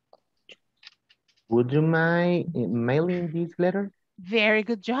 Would you mind mailing this letter? Very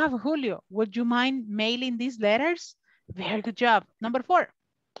good job, Julio. Would you mind mailing these letters? Very good job. Number 4.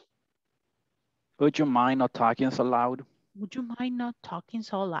 Would you mind not talking so loud? Would you mind not talking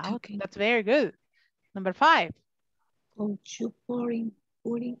so loud? Okay. That's very good. Number 5. Would you putting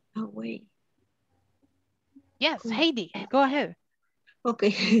away? Yes, Heidi, go ahead.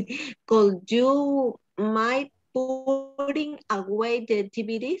 Okay. Could you mind putting away the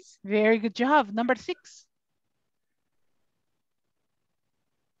DVDs? Very good job. Number 6.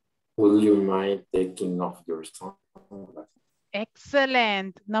 Would you mind taking off your sunglasses?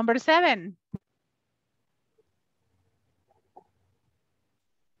 Excellent. Number 7.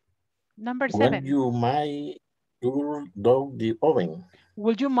 Number 7. Would you mind turn down the oven?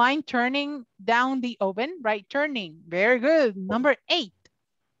 Would you mind turning down the oven? Right, turning. Very good. Number 8.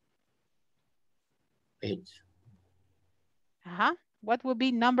 8. What would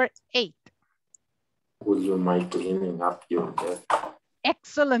be number 8? Would you mind cleaning up your bed?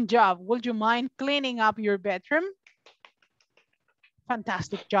 Excellent job. Would you mind cleaning up your bedroom?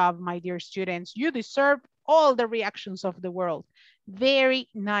 Fantastic job, my dear students. You deserve all the reactions of the world. Very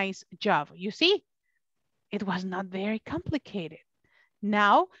nice job. You see, it was not very complicated.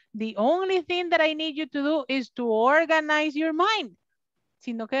 Now, the only thing that I need you to do is to organize your mind.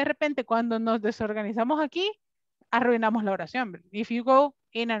 Sino que de repente cuando nos desorganizamos aquí, arruinamos la oración. If you go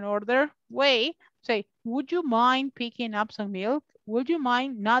in an order way, say, would you mind picking up some milk? Would you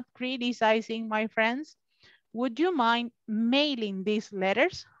mind not criticizing my friends? Would you mind mailing these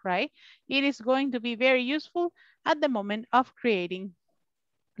letters, right? It is going to be very useful at the moment of creating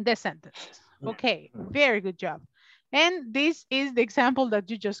the sentences. Okay, very good job. And this is the example that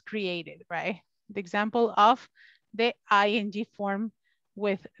you just created, right? The example of the ing form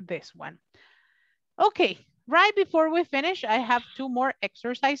with this one. Okay, right before we finish, I have 2 more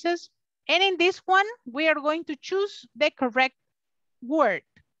exercises. And in this one, we are going to choose the correct word.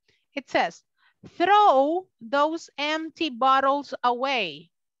 It says, throw those empty bottles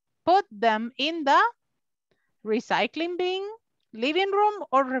away. Put them in the recycling bin, living room,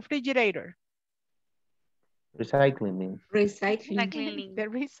 or refrigerator. Recycling bin. Recycling. The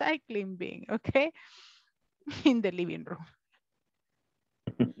recycling bin, okay? In the living room.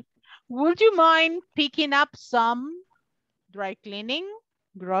 Would you mind picking up some dry cleaning,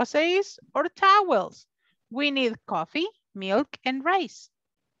 groceries, or towels? We need coffee, milk, and rice.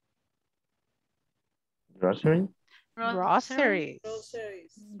 Grocery? Groceries.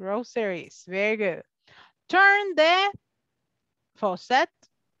 Very good. Turn the faucet,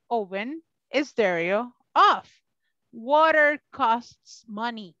 oven, stereo off. Water costs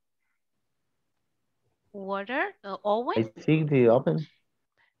money. Water? Owen? I think the open.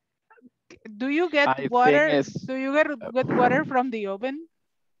 Do you get I think water? it's Do you get water from the oven?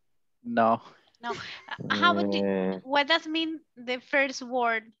 no. No. How would you, Uh, what does mean the first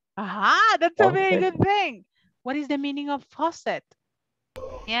word? Aha, that's a very faucet. good thing. What is the meaning of faucet?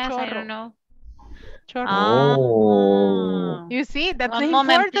 Yes, I Chorro. don't know. Chorro. Oh. You see, that's the One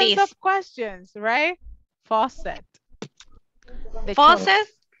moment, importance please. of questions, right? Faucet. The Faucet?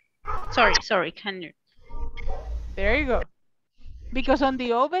 Sorry, can you? There you go. Because on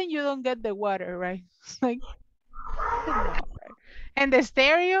the oven, you don't get the water, right? It's like, no, right? And the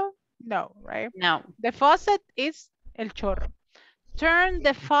stereo, no, right? No. The faucet is el chorro. Turn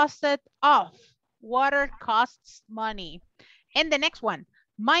the faucet off. Water costs money. And the next one,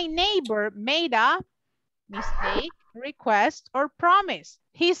 my neighbor made a mistake, request, or promise.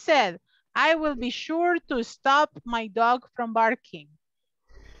 He said, I will be sure to stop my dog from barking.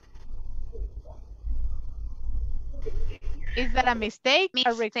 Is that a mistake,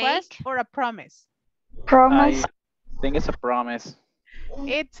 a request, or a promise? Promise. I think it's a promise.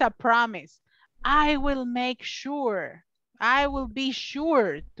 It's a promise. I will make sure. I will be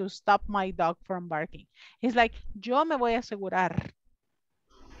sure to stop my dog from barking. It's like, yo me voy a asegurar.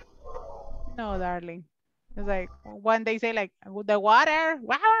 No, darling. It's like when they say like the water,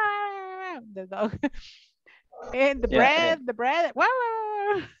 the dog, and the bread,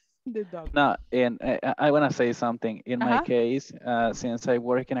 the dog. No, and I want to say something. In my case, since I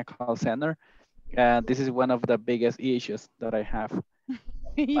work in a call center, this is one of the biggest issues that I have.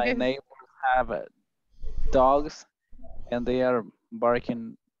 My neighbors have dogs, and they are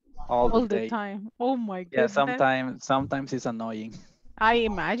barking all the day. Time. Oh my goodness. Yeah, sometimes it's annoying. I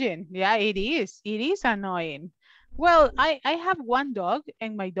imagine. Yeah, it is. It is annoying. Well, I have one dog,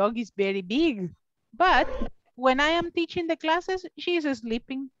 and my dog is very big. But when I am teaching the classes, she's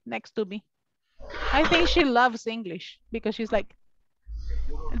sleeping next to me. I think she loves English because she's like,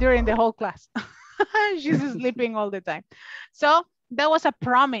 during the whole class, she's sleeping all the time. So that was a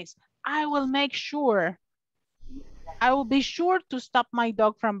promise. I will make sure. I will be sure to stop my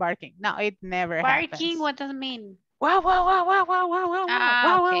dog from barking. Now, it never happens. Barking, what does it mean? Wow, wow, wow, wow, wow, wow, wow,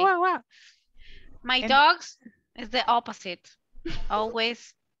 wow, Okay. wow, wow. My dogs is the opposite.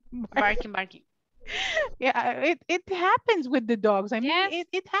 Always barking. Yeah, it happens with the dogs. I mean,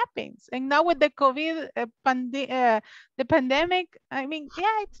 it happens. And now with the COVID, the pandemic, I mean,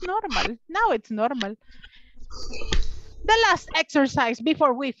 yeah, it's normal. Now it's normal. The last exercise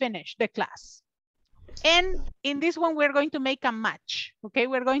before we finish the class. And in this one, we're going to make a match. Okay,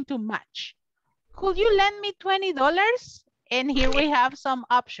 we're going to match. Could you lend me $20? And here we have some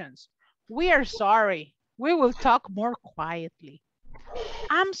options. We are sorry. We will talk more quietly.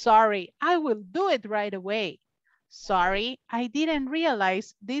 I'm sorry. I will do it right away. Sorry, I didn't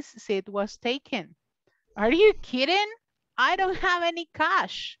realize this seat was taken. Are you kidding? I don't have any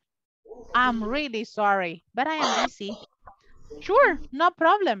cash. I'm really sorry, but I am busy. Sure, no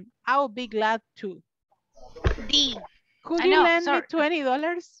problem. I'll be glad to. D. Could you lend me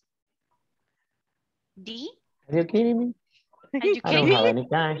 $20? D? Are you kidding me? I don't have any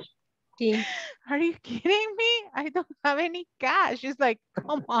cash. Are you kidding me? I don't have any cash. It's like,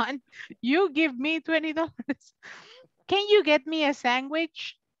 come on, you give me $20. Can you get me a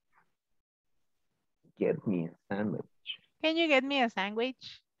sandwich? Get me a sandwich. Can you get me a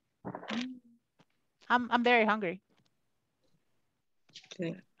sandwich? I'm very hungry.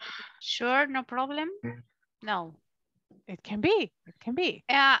 Okay. Sure, no problem. No. It can be. It can be.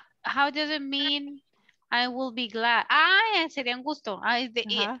 How does it mean I will be glad? Sería un gusto. Is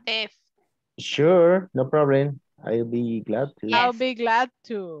the F. Sure, no problem. I'll be glad to. Yes. I'll be glad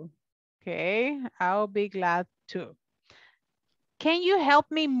to. Okay, I'll be glad to. Can you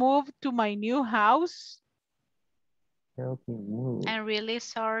help me move to my new house? Help me move. I'm really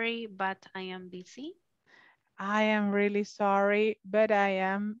sorry, but I am busy. I am really sorry, but I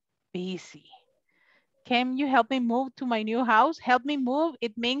am busy. Can you help me move to my new house? Help me move,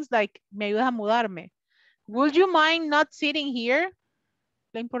 it means like, me ayudas a mudarme. Would you mind not sitting here?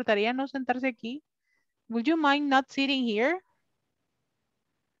 ¿Le importaría no sentarse aquí? Would you mind not sitting here?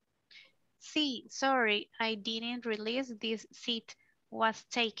 Sí, sorry, I didn't realize this seat was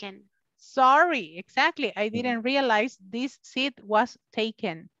taken. Sorry, exactly. I didn't realize this seat was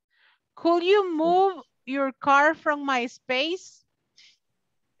taken. Could you move your car from my space?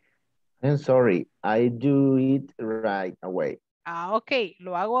 I'm sorry, I do it right away. Ok,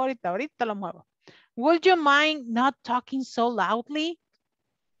 lo hago ahorita lo muevo. Would you mind not talking so loudly?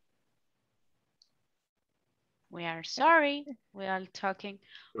 We are sorry, we are talking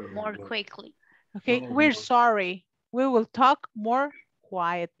more quickly. Okay, we're sorry. We will talk more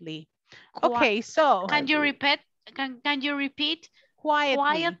quietly. Okay, so. Can you repeat? Can you repeat?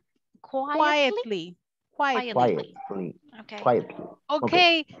 Quietly. Quietly. Quietly. Okay. Quietly.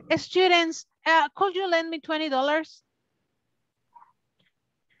 Okay, students, could you lend me $20?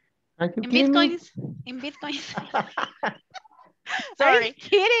 In Bitcoins? In Bitcoins. Are you Sorry.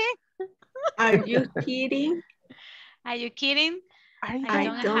 kidding? Are you kidding? Are you kidding? I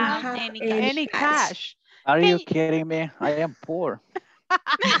don't have any cash. Are you kidding me? I am poor.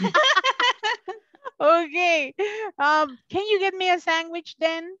 Okay. Can you get me a sandwich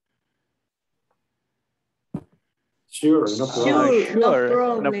then? Sure, no problem.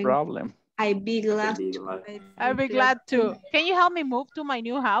 Sure, no problem. I'd be glad to. Can you help me move to my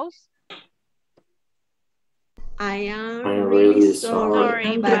new house? I am I'm really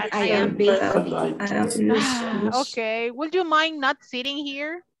sorry, but I am busy. Okay. Would you mind not sitting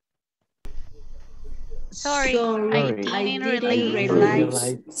here? Sorry. I didn't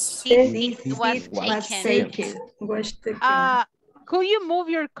realize it was taken. Could you move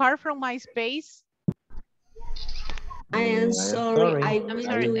your car from my space? I am sorry. I I'm will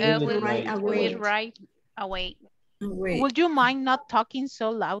sorry. do it We'll right do away. it right away. Would you mind not talking so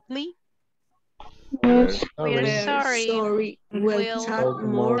loudly? We're sorry. We'll talk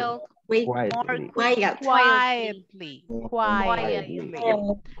more Quietly.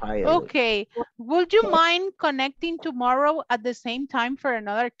 Okay. Would you mind connecting tomorrow at the same time for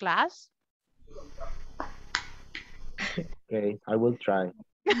another class? Okay, I will try.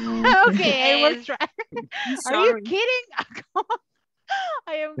 Okay, I will try. Are you kidding?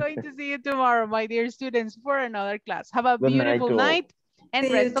 I am going to see you tomorrow, my dear students, for another class. Have a beautiful night and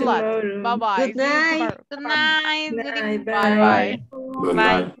rest a lot. Bye-bye. Good night. Good night. Bye-bye. Good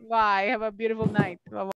night. Bye. Have a beautiful night. Bye-bye.